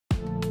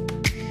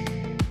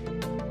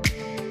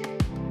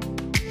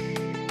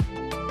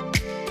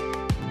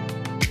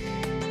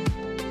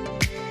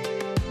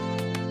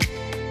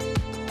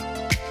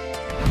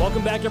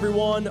Welcome back,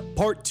 everyone.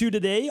 Part 2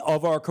 today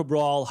of our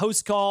Cabral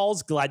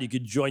HouseCalls. Glad you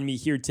could join me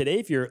here today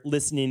if you're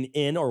listening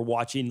in or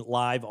watching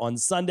live on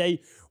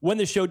Sunday. When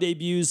the show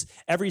debuts,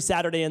 every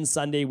Saturday and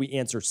Sunday, we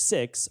answer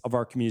 6 of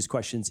our community's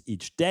questions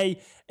each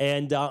day.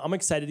 And I'm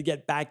excited to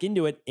get back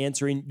into it,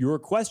 answering your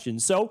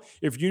questions. So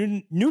if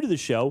you're new to the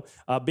show,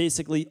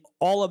 basically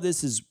all of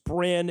this is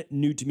brand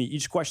new to me.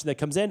 Each question that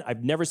comes in,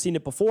 I've never seen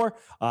it before.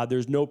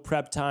 There's no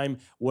prep time.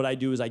 What I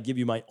do is I give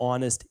you my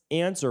honest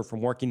answer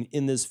from working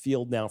in this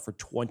field now for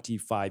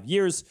 25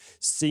 years,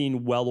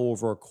 seeing well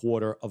over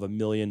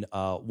 250,000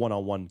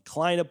 one-on-one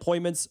client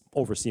appointments,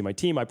 overseeing my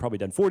team. I've probably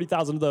done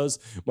 40,000 of those.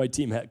 My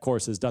team, of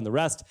course, has done the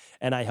rest,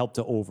 and I help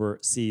to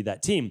oversee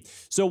that team.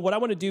 So what I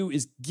want to do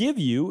is give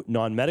you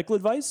non-medical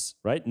advice,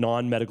 right?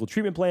 Non-medical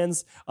treatment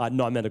plans,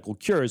 non-medical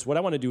cures. What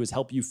I want to do is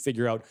help you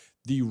figure out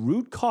the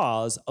root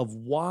cause of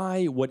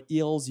why what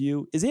ails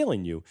you is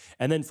ailing you.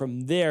 And then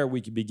from there,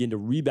 we can begin to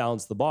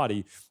rebalance the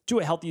body to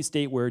a healthy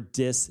state where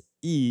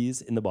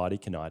dis-ease in the body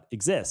cannot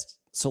exist.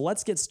 So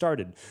let's get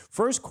started.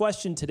 First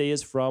question today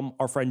is from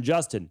our friend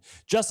Justin.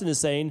 Justin is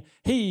saying,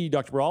 hey,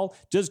 Dr. Cabral,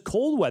 does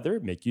cold weather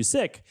make you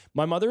sick?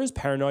 My mother is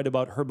paranoid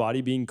about her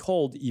body being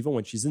cold even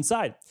when she's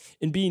inside.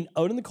 And being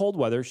out in the cold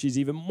weather, she's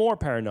even more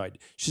paranoid.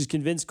 She's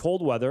convinced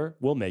cold weather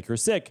will make her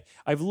sick.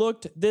 I've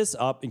looked this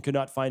up and could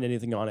not find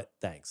anything on it.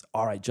 Thanks.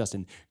 All right,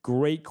 Justin,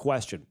 great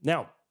question.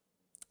 Now,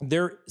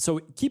 so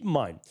keep in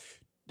mind,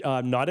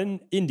 not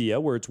in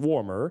India where it's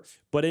warmer,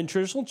 but in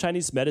traditional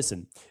Chinese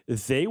medicine,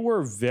 they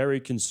were very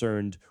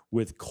concerned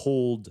with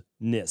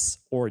coldness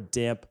or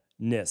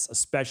dampness,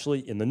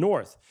 especially in the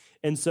north.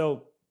 And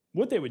so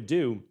what they would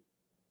do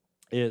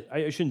is,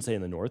 I shouldn't say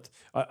in the north,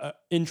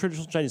 in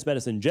traditional Chinese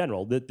medicine in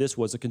general, that this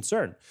was a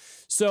concern.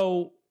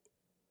 So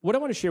what I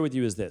want to share with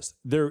you is this.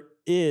 There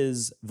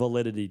is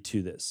validity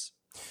to this.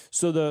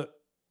 So the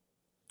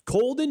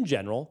cold in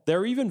general,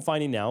 they're even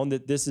finding now, and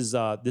that this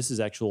is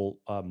actual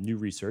new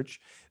research,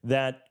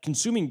 that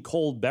consuming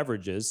cold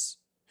beverages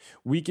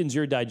weakens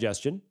your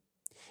digestion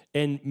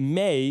and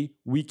may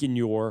weaken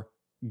your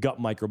gut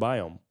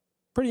microbiome.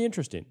 Pretty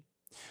interesting.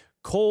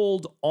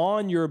 Cold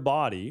on your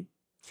body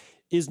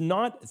is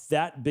not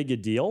that big a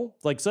deal.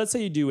 Like, so let's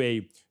say you do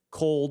a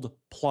cold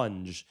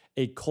plunge,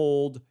 a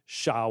cold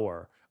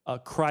shower, a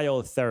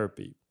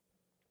cryotherapy.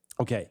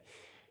 Okay,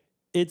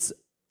 it's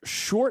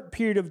short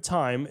period of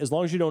time, as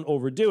long as you don't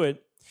overdo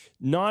it,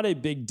 not a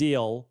big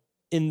deal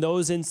in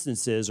those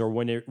instances, or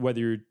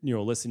whether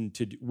you're listening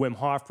to Wim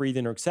Hof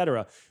breathing or et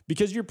cetera,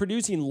 because you're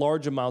producing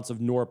large amounts of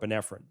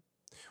norepinephrine,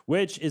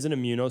 which is an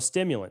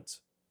immunostimulant.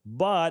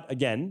 But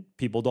again,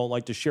 people don't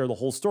like to share the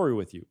whole story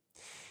with you.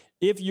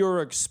 If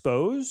you're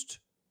exposed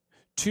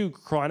to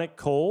chronic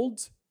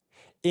cold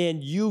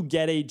and you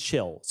get a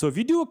chill, so if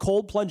you do a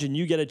cold plunge and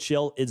you get a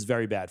chill, it's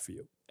very bad for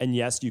you. And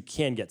yes, you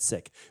can get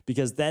sick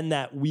because then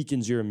that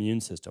weakens your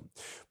immune system.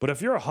 But if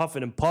you're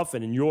huffing and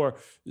puffing and you're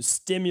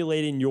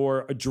stimulating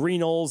your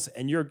adrenals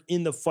and you're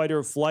in the fight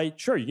or flight,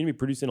 sure, you're going to be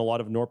producing a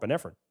lot of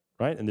norepinephrine,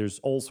 right? And there's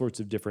all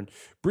sorts of different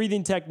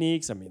breathing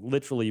techniques. I mean,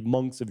 literally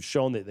monks have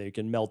shown that they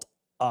can melt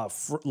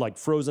like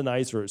frozen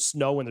ice or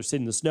snow when they're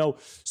sitting in the snow.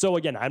 So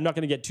again, I'm not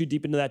going to get too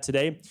deep into that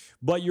today,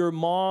 but your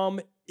mom,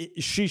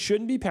 she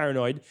shouldn't be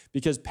paranoid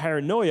because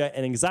paranoia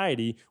and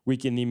anxiety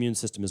weaken the immune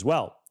system as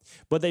well.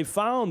 But they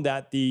found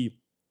that the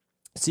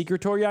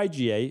secretory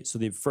IgA, so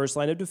the first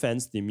line of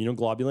defense, the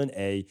immunoglobulin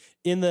A,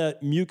 in the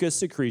mucus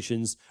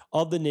secretions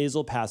of the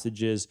nasal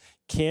passages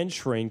can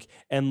shrink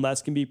and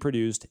less can be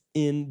produced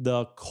in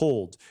the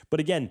cold. But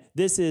again,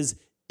 this is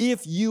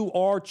if you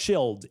are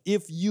chilled,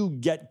 if you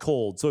get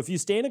cold. So if you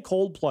stay in a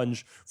cold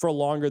plunge for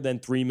longer than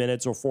 3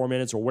 minutes or 4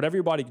 minutes or whatever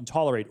your body can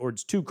tolerate, or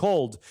it's too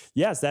cold,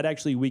 yes, that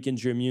actually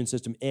weakens your immune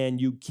system and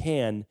you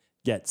can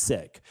get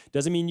sick.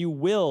 Doesn't mean you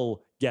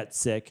will get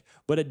sick,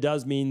 but it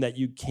does mean that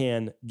you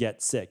can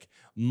get sick.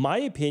 My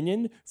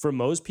opinion for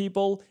most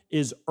people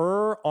is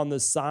err on the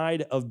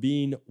side of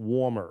being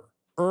warmer.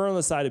 Err on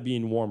the side of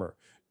being warmer.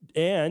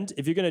 And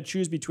if you're going to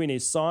choose between a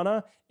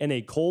sauna and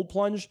a cold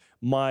plunge,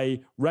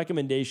 my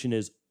recommendation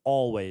is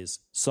always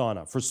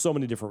sauna for so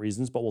many different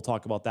reasons, but we'll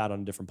talk about that on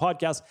a different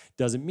podcast.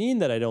 Doesn't mean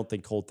that I don't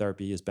think cold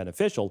therapy is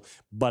beneficial,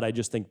 but I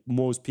just think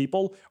most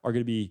people are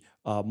going to be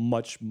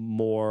much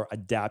more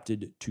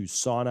adapted to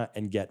sauna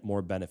and get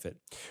more benefit.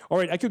 All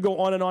right, I could go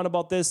on and on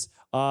about this,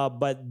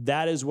 but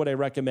that is what I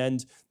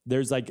recommend.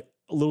 There's like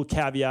a little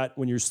caveat: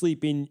 when you're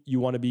sleeping, you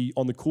want to be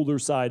on the cooler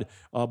side,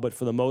 but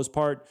for the most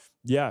part,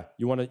 yeah,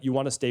 you want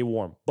to stay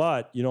warm,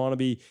 but you don't want to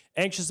be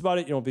anxious about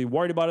it. You don't be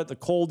worried about it. The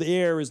cold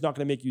air is not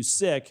going to make you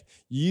sick.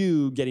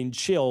 You getting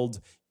chilled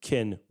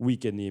can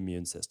weaken the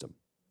immune system.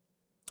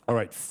 All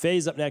right,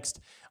 Faye's up next.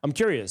 I'm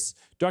curious,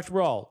 Dr.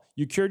 Cabral,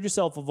 you cured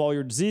yourself of all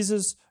your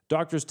diseases.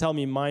 Doctors tell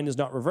me mine is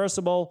not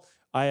reversible.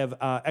 I have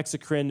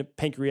exocrine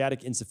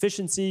pancreatic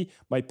insufficiency.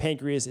 My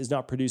pancreas is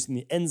not producing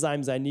the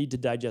enzymes I need to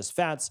digest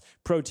fats,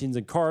 proteins,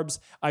 and carbs.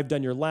 I've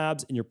done your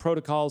labs and your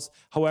protocols.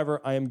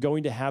 However, I am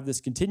going to have this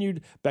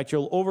continued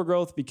bacterial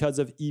overgrowth because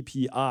of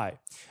EPI.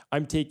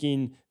 I'm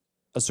taking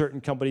a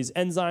certain company's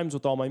enzymes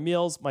with all my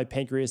meals. My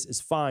pancreas is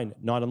fine,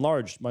 not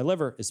enlarged. My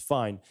liver is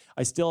fine.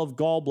 I still have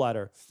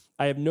gallbladder.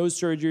 I have no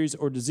surgeries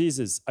or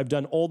diseases. I've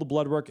done all the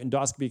blood work,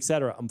 endoscopy,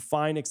 etc. I'm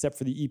fine except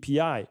for the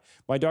EPI.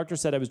 My doctor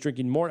said I was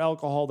drinking more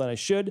alcohol than I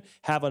should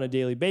have on a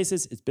daily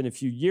basis. It's been a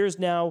few years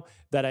now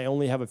that I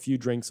only have a few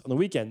drinks on the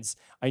weekends.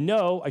 I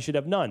know I should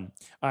have none.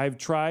 I've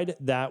tried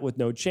that with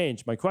no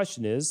change. My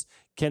question is,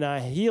 can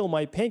I heal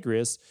my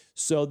pancreas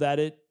so that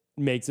it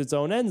makes its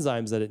own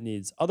enzymes that it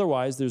needs?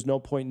 Otherwise, there's no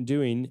point in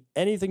doing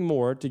anything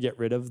more to get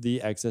rid of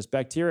the excess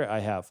bacteria I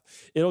have.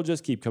 It'll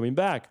just keep coming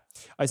back.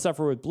 I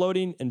suffer with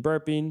bloating and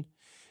burping.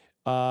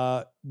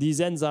 These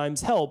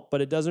enzymes help,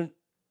 but I don't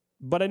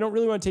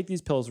really want to take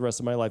these pills the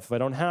rest of my life if I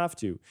don't have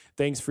to.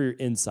 Thanks for your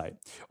insight.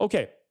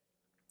 Okay.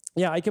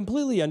 Yeah, I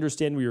completely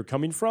understand where you're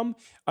coming from.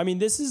 I mean,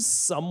 this is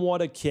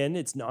somewhat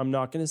akin. I'm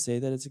not going to say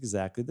that it's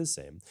exactly the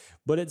same,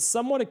 but it's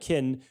somewhat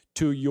akin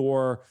to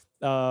your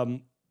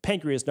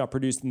pancreas not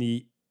producing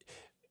the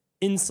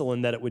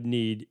insulin that it would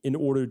need in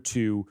order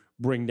to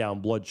bring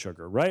down blood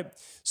sugar, right?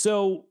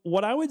 So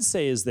what I would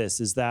say is this,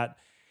 is that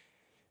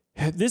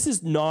this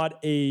is not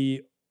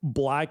a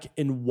black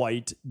and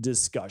white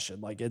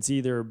discussion. Like it's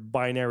either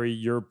binary,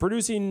 you're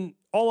producing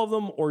all of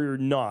them or you're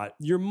not.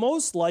 You're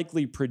most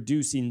likely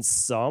producing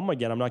some.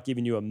 Again, I'm not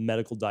giving you a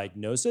medical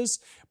diagnosis,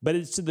 but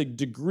it's to the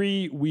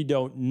degree we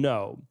don't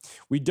know.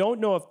 We don't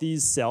know if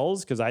these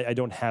cells, because I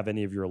don't have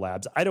any of your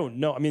labs. I don't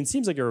know. I mean, it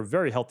seems like you're a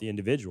very healthy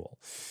individual.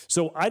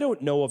 So I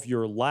don't know if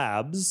your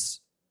labs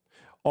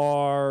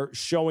are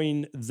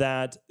showing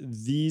that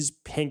these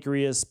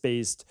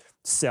pancreas-based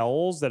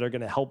cells that are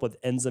going to help with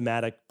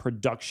enzymatic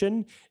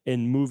production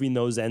and moving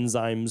those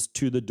enzymes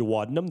to the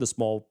duodenum, the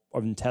small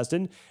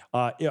intestine,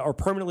 are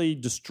permanently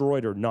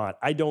destroyed or not.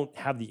 I don't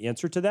have the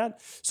answer to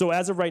that. So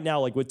as of right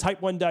now, like with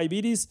type 1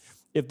 diabetes,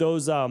 if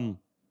those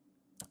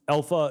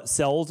alpha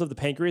cells of the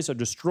pancreas are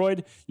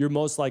destroyed, you're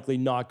most likely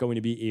not going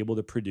to be able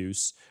to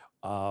produce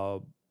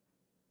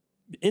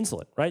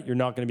insulin, right? You're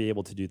not going to be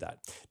able to do that.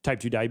 Type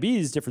 2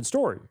 diabetes, different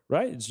story,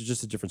 right? It's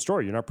just a different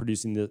story. You're not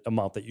producing the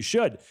amount that you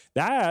should.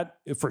 That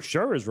for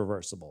sure is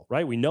reversible,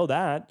 right? We know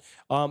that.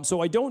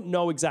 So I don't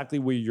know exactly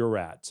where you're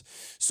at.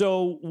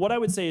 So what I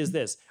would say is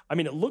this. I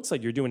mean, it looks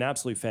like you're doing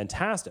absolutely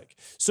fantastic.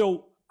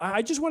 So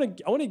I want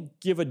to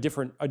give a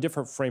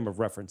different frame of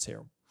reference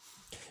here,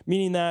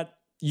 meaning that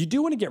you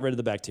do want to get rid of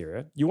the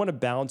bacteria. You want to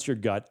balance your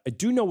gut. I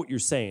do know what you're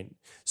saying.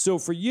 So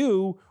for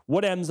you,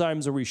 what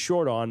enzymes are we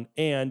short on?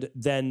 And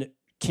then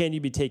can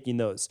you be taking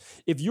those?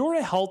 If you're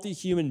a healthy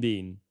human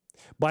being,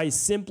 by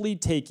simply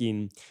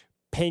taking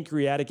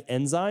pancreatic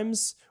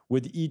enzymes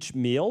with each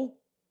meal,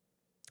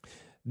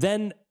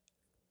 then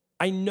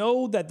I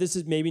know that this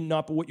is maybe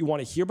not what you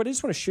want to hear, but I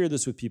just want to share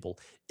this with people.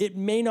 It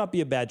may not be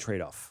a bad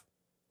trade-off,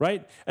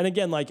 right? And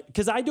again,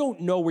 because I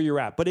don't know where you're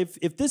at, but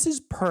if this is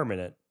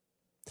permanent,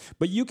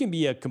 but you can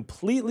be a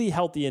completely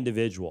healthy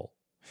individual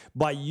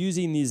by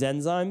using these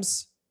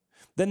enzymes,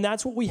 then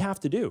that's what we have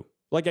to do.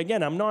 Like,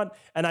 again,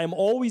 I'm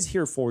always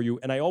here for you,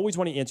 and I always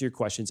want to answer your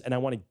questions, and I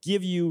want to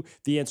give you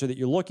the answer that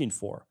you're looking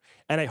for.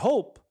 And I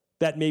hope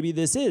that maybe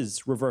this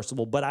is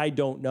reversible, but I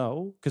don't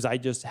know because I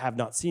just have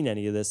not seen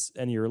any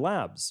of your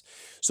labs.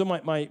 So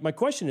my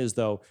question is,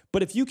 though,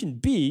 but if you can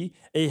be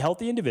a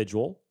healthy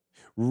individual,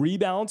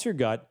 rebalance your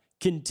gut,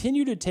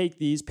 continue to take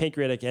these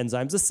pancreatic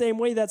enzymes the same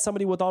way that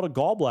somebody without a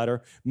gallbladder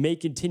may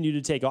continue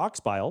to take ox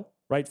bile,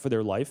 right, for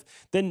their life,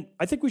 then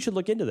I think we should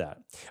look into that.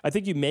 I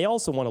think you may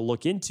also want to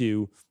look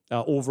into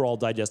overall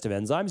digestive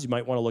enzymes. You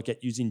might want to look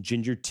at using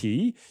ginger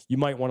tea. You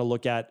might want to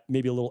look at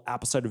maybe a little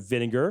apple cider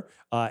vinegar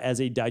as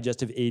a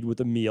digestive aid with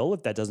a meal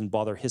if that doesn't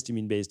bother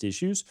histamine-based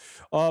issues.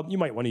 You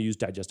might want to use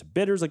digestive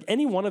bitters. Like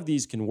any one of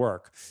these can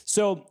work.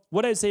 So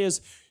what I'd say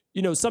is,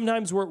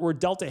 sometimes we're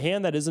dealt a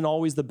hand that isn't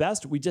always the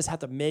best. We just have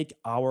to make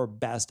our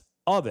best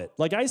of it.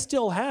 Like I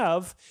still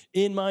have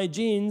in my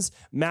genes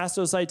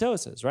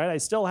mastocytosis, right? I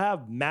still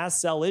have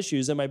mast cell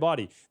issues in my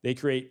body. They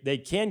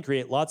can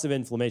create lots of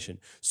inflammation.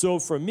 So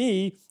for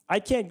me, I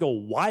can't go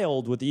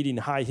wild with eating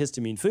high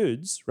histamine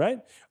foods, right?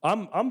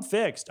 I'm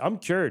fixed. I'm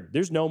cured.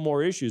 There's no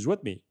more issues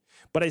with me.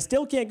 But I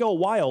still can't go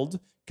wild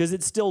because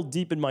it's still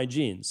deep in my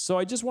genes. So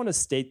I just want to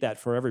state that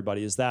for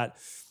everybody is that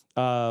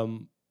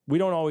we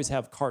don't always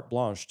have carte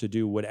blanche to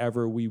do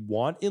whatever we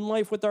want in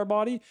life with our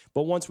body.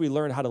 But once we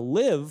learn how to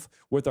live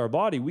with our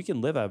body, we can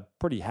live a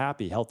pretty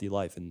happy, healthy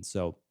life. And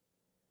so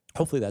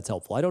hopefully that's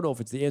helpful. I don't know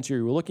if it's the answer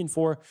you were looking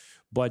for,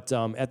 but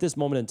at this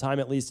moment in time,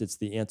 at least, it's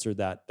the answer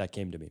that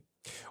came to me.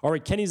 All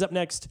right, Kenny's up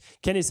next.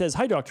 Kenny says,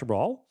 "Hi, Dr.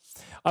 Brawl.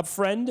 A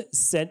friend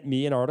sent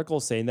me an article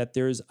saying that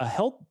there's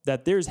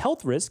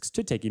health risks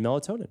to taking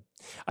melatonin.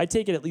 I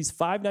take it at least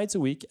 5 nights a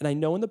week, and I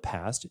know in the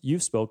past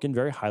you've spoken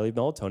very highly of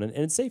melatonin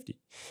and its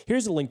safety.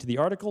 Here's a link to the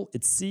article.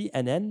 It's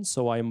CNN,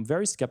 so I am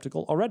very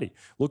skeptical already.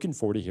 Looking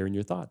forward to hearing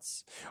your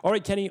thoughts." All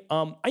right, Kenny,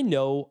 I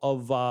know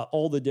of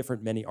all the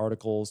different many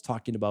articles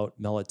talking about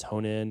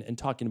melatonin and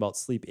talking about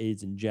sleep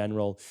aids in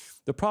general.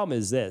 The problem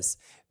is this.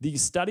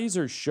 These studies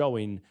are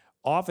showing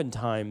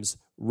oftentimes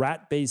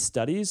rat-based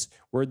studies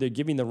where they're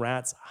giving the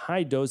rats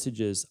high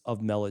dosages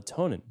of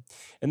melatonin.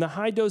 And the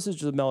high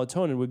dosage of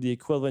melatonin would be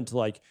equivalent to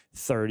like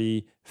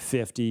 30,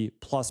 50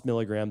 plus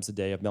milligrams a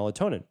day of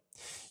melatonin.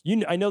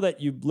 I know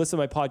that you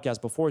listened to my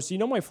podcast before, so you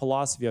know my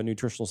philosophy on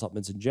nutritional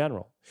supplements in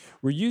general.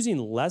 We're using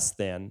less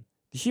than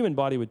the human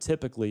body would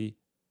typically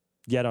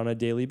get on a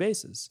daily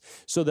basis,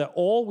 so that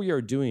all we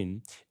are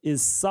doing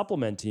is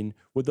supplementing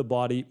what the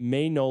body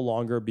may no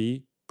longer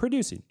be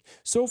producing.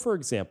 So for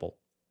example,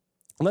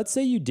 let's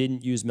say you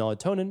didn't use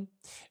melatonin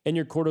and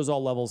your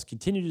cortisol levels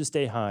continue to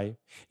stay high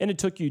and it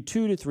took you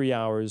 2 to 3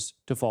 hours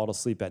to fall to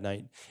sleep at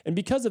night. And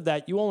because of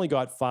that, you only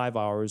got 5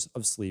 hours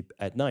of sleep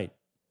at night.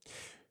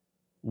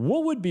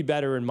 What would be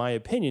better, in my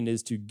opinion,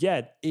 is to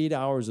get 8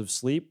 hours of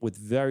sleep with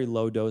very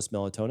low dose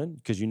melatonin,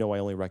 because you know I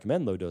only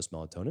recommend low dose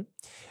melatonin,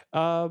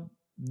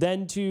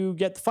 than to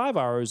get 5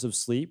 hours of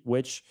sleep,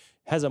 which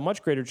has a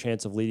much greater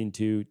chance of leading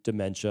to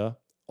dementia,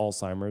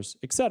 Alzheimer's,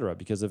 etc.,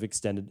 because of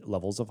extended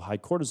levels of high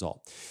cortisol.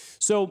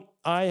 So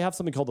I have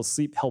something called a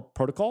sleep help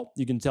protocol.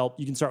 You can start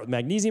with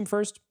magnesium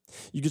first.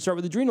 You can start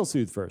with adrenal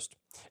soothe first.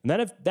 And then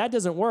if that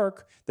doesn't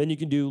work, then you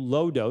can do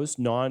low dose,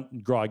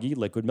 non-groggy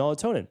liquid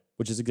melatonin,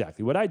 which is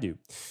exactly what I do.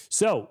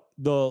 So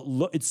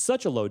it's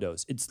such a low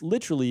dose. It's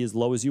literally as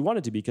low as you want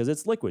it to be because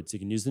it's liquid, so you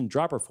can use it in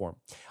dropper form.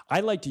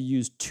 I like to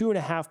use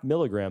 2.5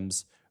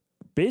 milligrams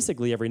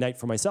basically every night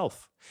for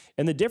myself.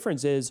 And the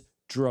difference is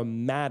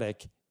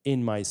dramatic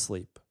in my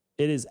sleep.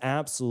 It is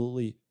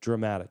absolutely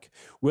dramatic.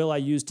 Will I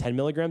use 10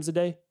 milligrams a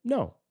day?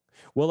 No.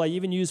 Will I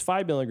even use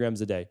 5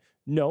 milligrams a day?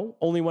 No,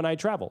 only when I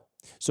travel.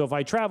 So if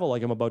I travel,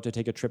 like I'm about to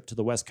take a trip to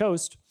the West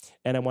Coast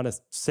and I want to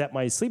set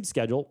my sleep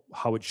schedule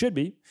how it should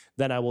be,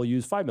 then I will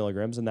use 5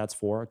 milligrams, and that's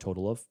for a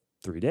total of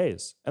 3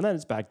 days. And then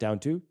it's back down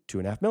to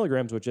 2.5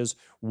 milligrams, which is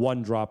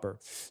 1 dropper.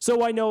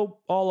 So I know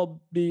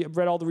I've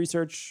read all the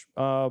research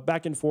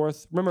back and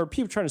forth. Remember,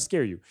 people trying to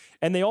scare you.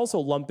 And they also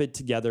lump it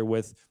together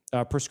with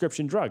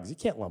prescription drugs. You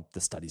can't lump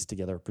the studies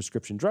together with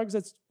prescription drugs.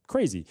 That's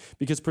crazy,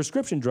 because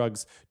prescription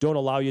drugs don't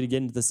allow you to get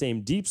into the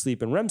same deep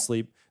sleep and REM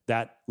sleep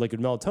that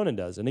liquid melatonin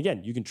does. And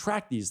again, you can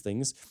track these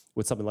things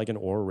with something like an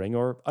Oura Ring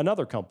or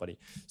another company.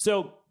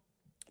 So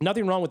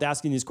nothing wrong with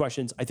asking these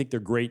questions. I think they're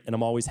great, and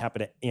I'm always happy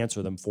to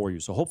answer them for you.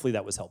 So hopefully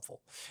that was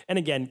helpful. And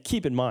again,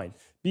 keep in mind,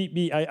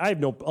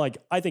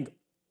 I think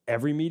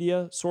every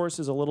media source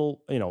is a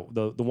little,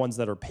 the ones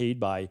that are paid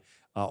by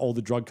all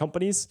the drug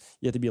companies.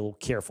 You have to be a little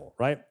careful,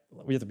 right?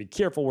 We have to be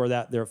careful where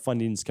their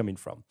funding is coming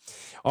from.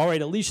 All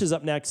right, Alicia's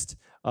up next.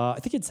 I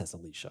think it says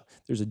Alicia.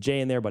 There's a J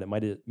in there, but it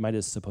might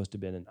have supposed to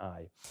have been an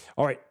I.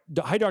 All right.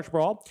 Hi, Dr.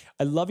 Cabral.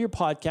 I love your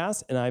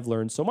podcast, and I've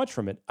learned so much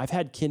from it. I've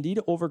had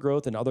Candida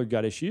overgrowth and other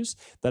gut issues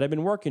that I've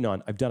been working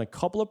on. I've done a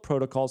couple of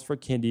protocols for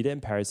Candida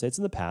and parasites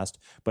in the past,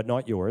 but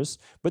not yours,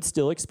 but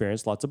still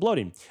experienced lots of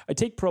bloating. I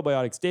take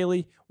probiotics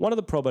daily. One of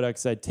the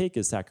probiotics I take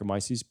is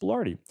Saccharomyces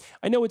boulardii.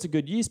 I know it's a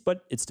good yeast,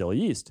 but it's still a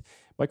yeast.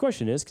 My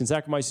question is, can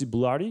Saccharomyces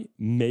boulardii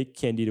make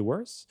Candida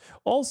worse?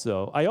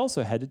 I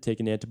also had to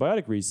take an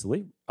antibiotic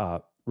recently,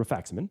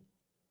 rifaximin,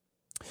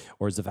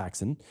 or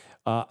Zafaxin.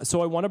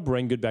 So I want to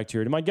bring good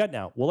bacteria to my gut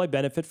now. Will I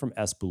benefit from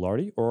S.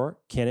 boulardii, or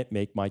can it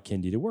make my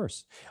Candida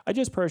worse? I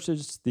just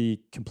purchased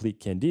the complete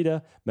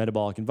Candida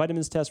metabolic and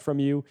vitamins test from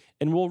you,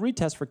 and we'll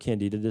retest for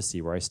Candida to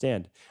see where I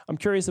stand. I'm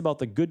curious about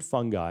the good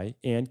fungi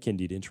and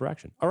Candida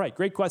interaction. All right,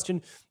 great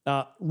question.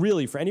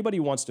 Really, for anybody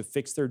who wants to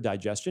fix their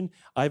digestion,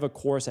 I have a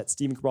course at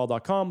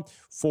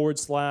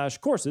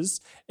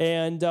stephencabral.com/courses,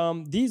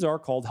 and these are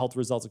called Health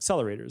Results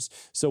Accelerators.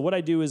 So what I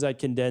do is I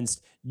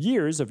condensed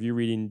years of you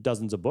reading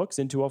dozens of books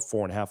into a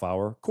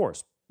 4.5-hour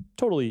course.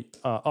 Totally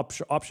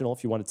optional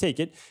if you want to take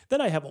it.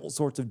 Then I have all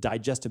sorts of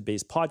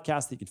digestive-based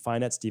podcasts that you can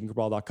find at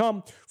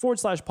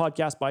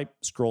stephencabral.com/podcast by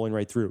scrolling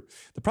right through.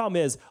 The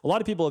problem is a lot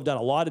of people have done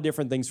a lot of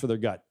different things for their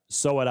gut.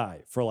 So had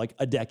I for like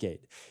a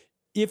decade.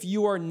 If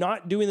you are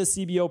not doing the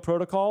CBO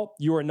protocol,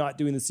 you are not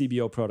doing the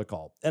CBO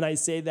protocol. And I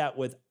say that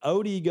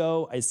without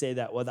ego. I say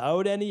that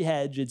without any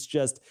hedge.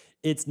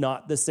 It's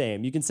not the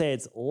same. You can say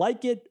it's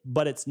like it,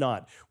 but it's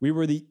not. We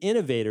were the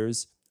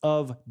innovators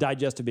of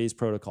digestive-based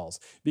protocols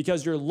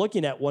because you're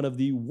looking at one of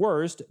the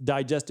worst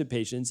digestive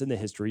patients in the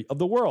history of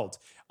the world.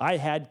 I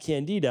had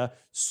Candida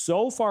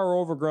so far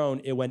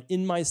overgrown, it went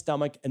in my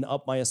stomach and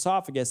up my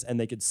esophagus, and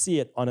they could see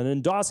it on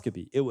an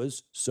endoscopy. It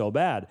was so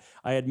bad.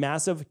 I had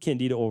massive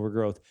Candida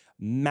overgrowth,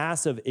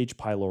 massive H.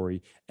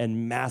 pylori,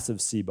 and massive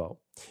SIBO.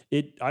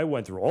 I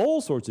went through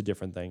all sorts of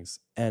different things,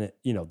 and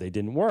they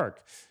didn't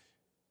work.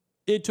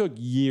 It took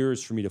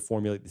years for me to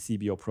formulate the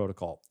CBO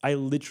protocol. I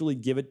literally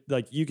give it,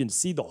 you can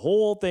see the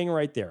whole thing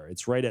right there.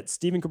 It's right at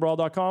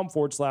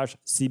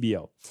stephencabral.com/CBO.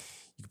 You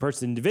can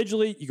purchase it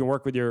individually. You can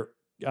work with your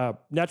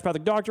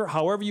naturopathic doctor,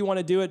 however you want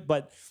to do it,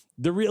 but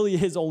there really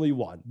is only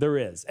one. There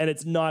is. And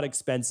it's not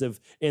expensive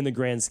in the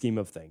grand scheme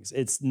of things.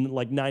 It's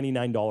like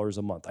 $99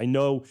 a month. I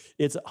know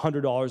it's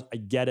 $100. I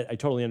get it. I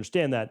totally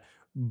understand that.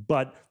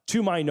 But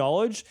to my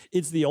knowledge,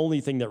 it's the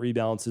only thing that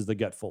rebalances the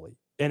gut fully.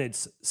 and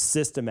it's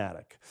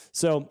systematic.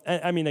 So,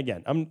 I mean,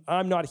 again,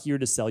 I'm not here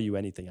to sell you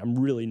anything. I'm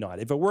really not.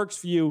 If it works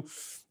for you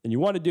and you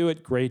want to do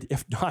it, great.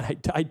 If not,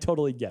 I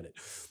totally get it.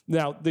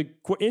 Now,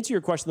 answer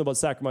your question about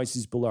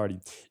Saccharomyces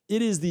boulardii,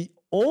 it is the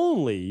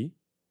only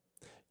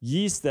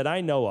yeast that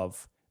I know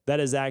of that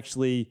is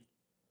actually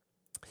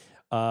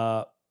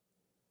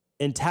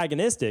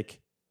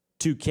antagonistic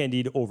to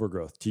Candida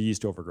overgrowth, to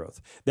yeast overgrowth.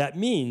 That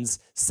means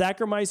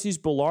Saccharomyces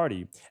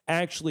boulardii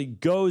actually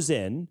goes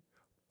in,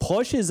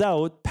 pushes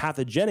out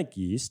pathogenic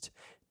yeast,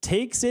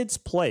 takes its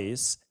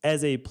place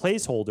as a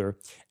placeholder,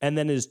 and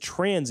then is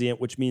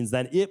transient, which means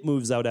then it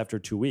moves out after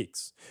 2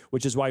 weeks,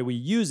 which is why we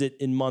use it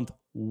in month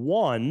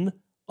 1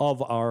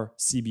 of our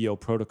CBO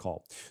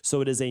protocol.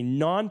 So it is a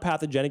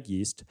non-pathogenic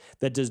yeast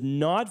that does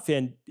not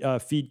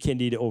feed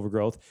Candida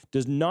overgrowth,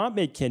 does not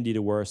make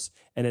Candida worse,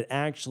 and it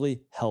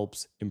actually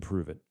helps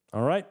improve it.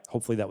 All right,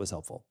 hopefully that was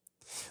helpful.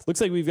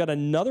 Looks like we've got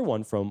another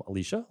one from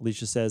Alicia.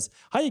 Alicia says,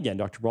 hi again,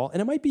 Dr. Cabral,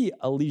 and it might be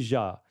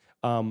Alicia.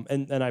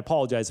 And I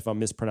apologize if I'm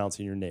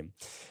mispronouncing your name.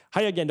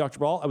 Hi again, Dr.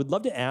 Cabral. I would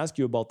love to ask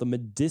you about the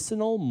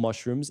medicinal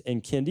mushrooms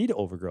and Candida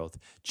overgrowth.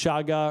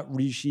 Chaga,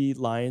 reishi,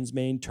 lion's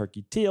mane,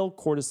 turkey tail,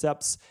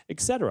 cordyceps,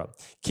 etc.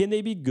 Can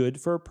they be good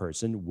for a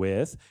person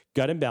with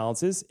gut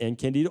imbalances and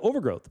Candida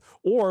overgrowth?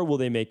 Or will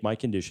they make my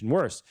condition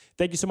worse?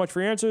 Thank you so much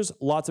for your answers.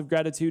 Lots of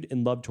gratitude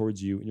and love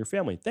towards you and your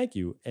family. Thank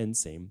you, and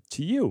same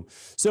to you.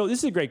 So this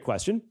is a great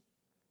question.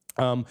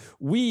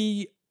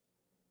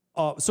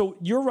 So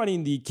you're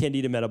running the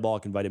Candida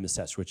metabolic and vitamins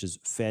test, which is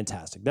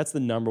fantastic. That's the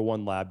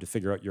 #1 lab to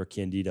figure out your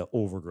Candida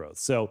overgrowth.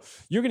 So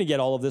you're going to get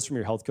all of this from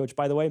your health coach,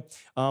 by the way.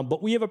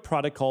 But we have a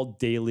product called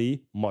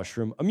Daily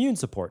Mushroom Immune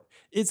Support.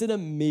 It's an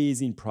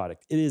amazing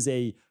product. It is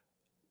a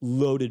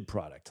loaded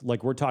product.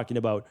 Like, we're talking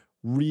about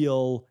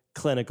real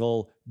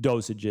clinical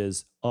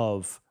dosages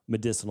of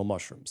medicinal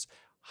mushrooms.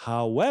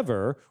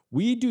 However,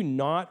 we do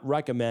not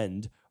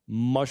recommend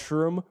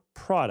mushroom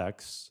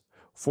products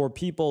for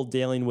people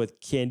dealing with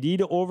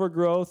Candida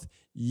overgrowth,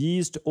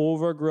 yeast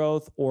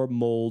overgrowth, or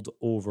mold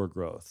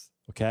overgrowth,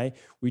 okay?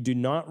 We do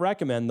not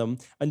recommend them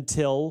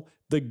until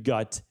the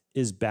gut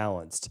is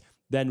balanced.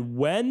 Then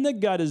when the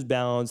gut is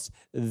balanced,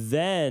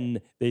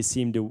 then they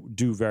seem to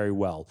do very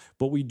well.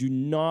 But we do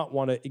not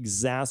want to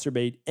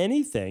exacerbate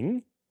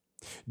anything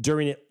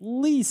during at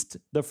least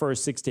the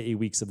first 6 to 8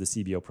 weeks of the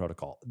CBO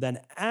protocol. Then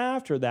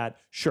after that,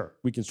 sure,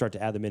 we can start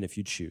to add them in if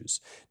you choose.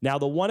 Now,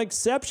 the one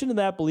exception to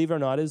that, believe it or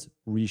not, is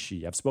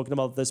reishi. I've spoken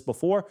about this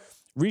before.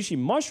 Reishi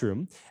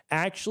mushroom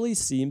actually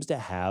seems to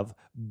have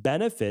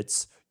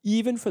benefits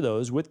even for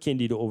those with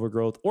Candida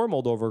overgrowth or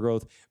mold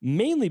overgrowth,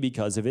 mainly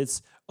because of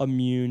its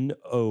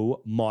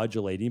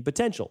immunomodulating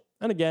potential.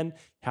 And again,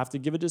 have to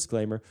give a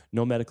disclaimer,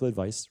 no medical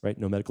advice, right?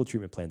 No medical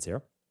treatment plans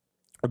here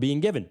are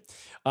being given.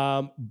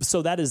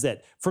 So that is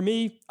it. For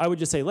me, I would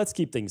just say, let's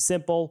keep things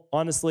simple.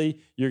 Honestly,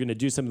 you're going to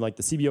do something like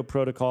the CBO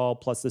protocol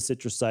plus the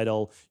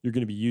citruscidal. You're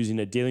going to be using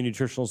a daily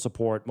nutritional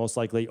support, most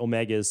likely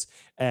omegas.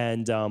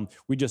 And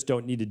we just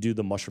don't need to do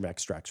the mushroom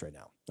extracts right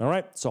now. All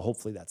right. So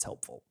hopefully that's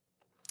helpful.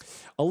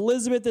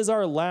 Elizabeth is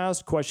our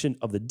last question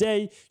of the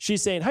day.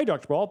 She's saying, hi,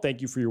 Dr. Cabral.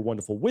 Thank you for your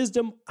wonderful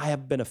wisdom. I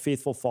have been a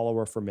faithful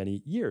follower for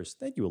many years.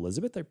 Thank you,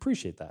 Elizabeth. I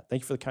appreciate that.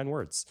 Thank you for the kind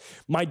words.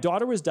 My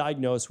daughter was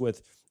diagnosed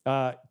with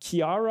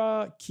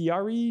Chiari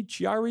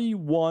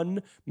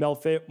 1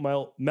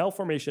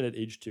 malformation at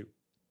age 2.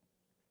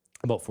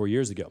 About 4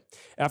 years ago,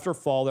 after a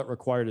fall that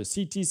required a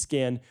CT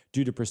scan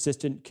due to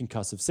persistent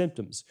concussive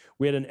symptoms.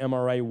 We had an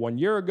MRI 1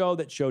 year ago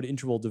that showed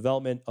interval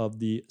development of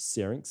the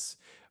syrinx.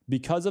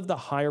 Because of the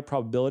higher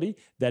probability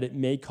that it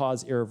may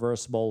cause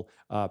irreversible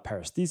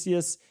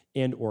paresthesias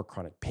and or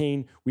chronic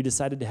pain, we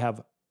decided to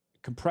have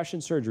compression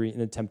surgery in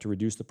an attempt to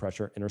reduce the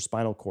pressure in her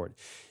spinal cord.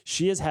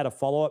 She has had a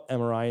follow-up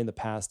MRI in the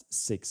past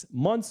 6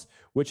 months,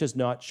 which has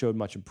not showed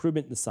much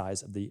improvement in the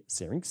size of the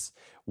syrinx.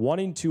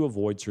 Wanting to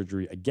avoid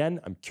surgery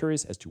again, I'm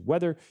curious as to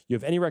whether you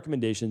have any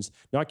recommendations,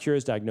 not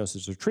cures,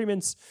 diagnosis, or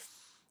treatments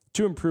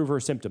to improve her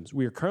symptoms.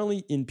 We are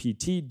currently in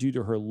PT due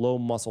to her low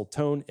muscle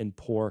tone and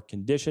poor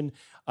condition.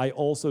 I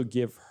also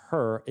give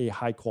her a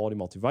high-quality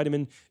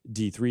multivitamin,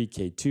 D3,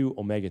 K2,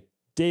 omega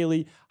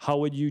daily. How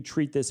would you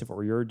treat this if it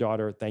were your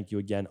daughter? Thank you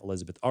again,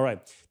 Elizabeth. All right.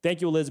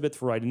 Thank you, Elizabeth,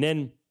 for writing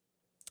in.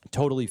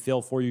 Totally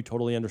feel for you,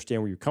 totally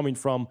understand where you're coming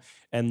from,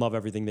 and love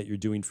everything that you're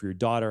doing for your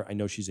daughter. I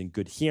know she's in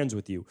good hands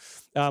with you.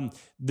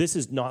 This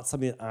is not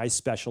something that I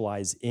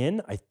specialize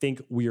in. I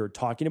think we are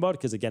talking about,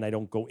 because again, I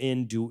don't go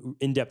do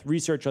in-depth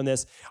research on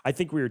this. I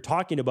think we are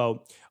talking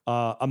about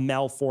a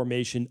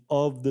malformation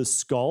of the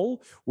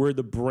skull where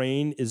the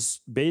brain is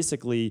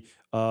basically,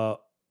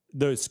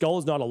 the skull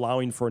is not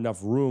allowing for enough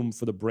room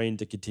for the brain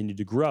to continue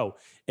to grow.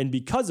 And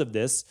because of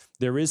this,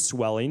 there is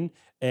swelling,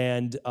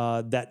 and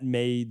that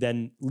may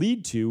then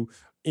lead to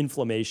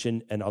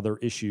inflammation and other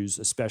issues,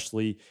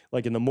 especially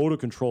like in the motor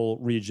control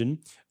region,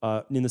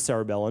 in the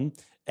cerebellum.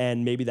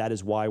 And maybe that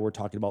is why we're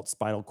talking about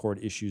spinal cord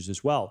issues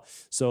as well.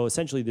 So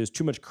essentially, there's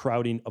too much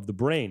crowding of the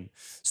brain.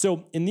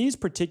 So in these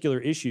particular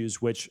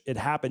issues, which it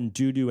happened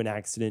due to an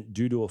accident,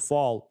 due to a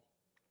fall,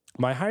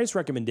 My highest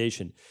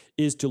recommendation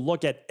is to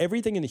look at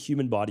everything in the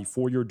human body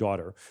for your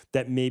daughter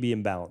that may be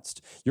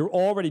imbalanced. You're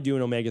already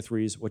doing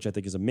omega-3s, which I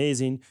think is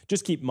amazing.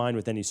 Just keep in mind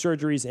with any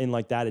surgeries and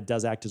like that, it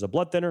does act as a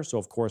blood thinner. So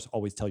of course,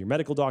 always tell your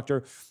medical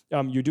doctor.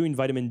 You're doing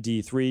vitamin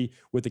D3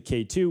 with the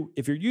K2.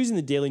 If you're using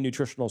the daily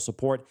nutritional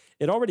support,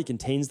 it already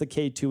contains the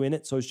K2 in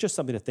it. So it's just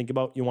something to think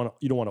about. You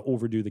don't want to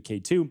overdo the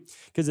K2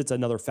 because it's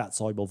another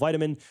fat-soluble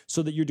vitamin,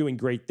 so that you're doing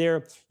great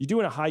there. You're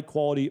doing a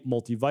high-quality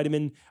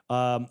multivitamin.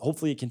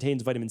 Hopefully it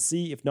contains vitamin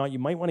C. If not, you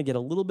might want to get a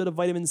little bit of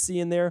vitamin C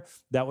in there.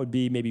 That would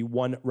be maybe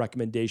one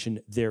recommendation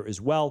there as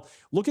well.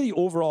 Look at the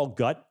overall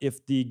gut.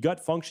 If the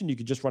gut function, you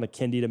could just run a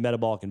Candida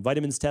metabolic and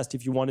vitamins test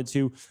if you wanted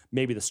to,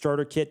 maybe the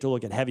starter kit to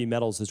look at heavy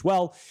metals as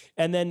well.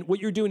 And then what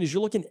you're doing is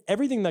you're looking at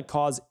everything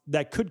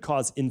that could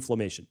cause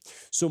inflammation.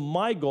 So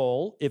my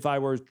goal, if I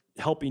were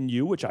helping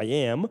you, which I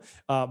am,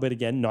 but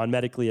again,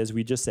 non-medically, as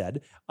we just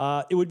said,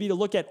 it would be to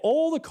look at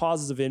all the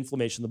causes of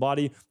inflammation in the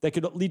body that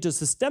could lead to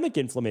systemic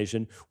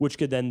inflammation, which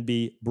could then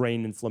be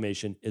brain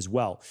inflammation as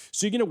well.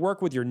 So you're going to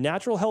work with your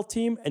natural health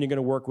team and you're going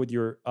to work with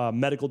your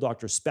medical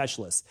doctor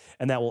specialist.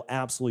 And that will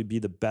absolutely be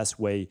the best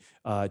way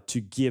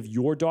to give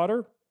your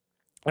daughter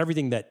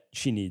everything that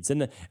she needs.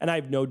 And I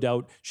have no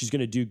doubt she's going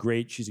to do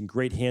great. She's in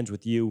great hands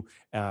with you.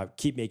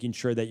 Keep making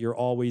sure that you're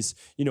always,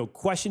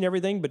 question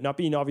everything, but not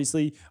being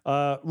obviously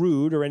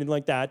rude or anything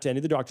like that to any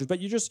of the doctors, but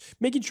you're just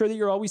making sure that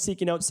you're always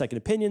seeking out second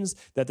opinions,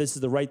 that this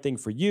is the right thing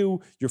for you,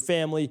 your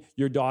family,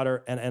 your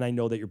daughter. And I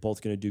know that you're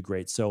both going to do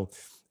great. So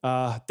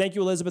thank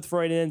you, Elizabeth, for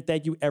writing in.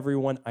 Thank you,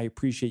 everyone. I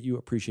appreciate you.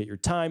 Appreciate your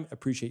time.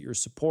 Appreciate your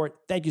support.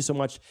 Thank you so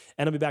much.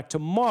 And I'll be back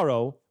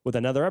tomorrow with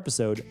another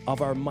episode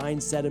of our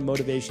Mindset and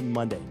Motivation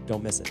Monday.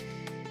 Don't miss it.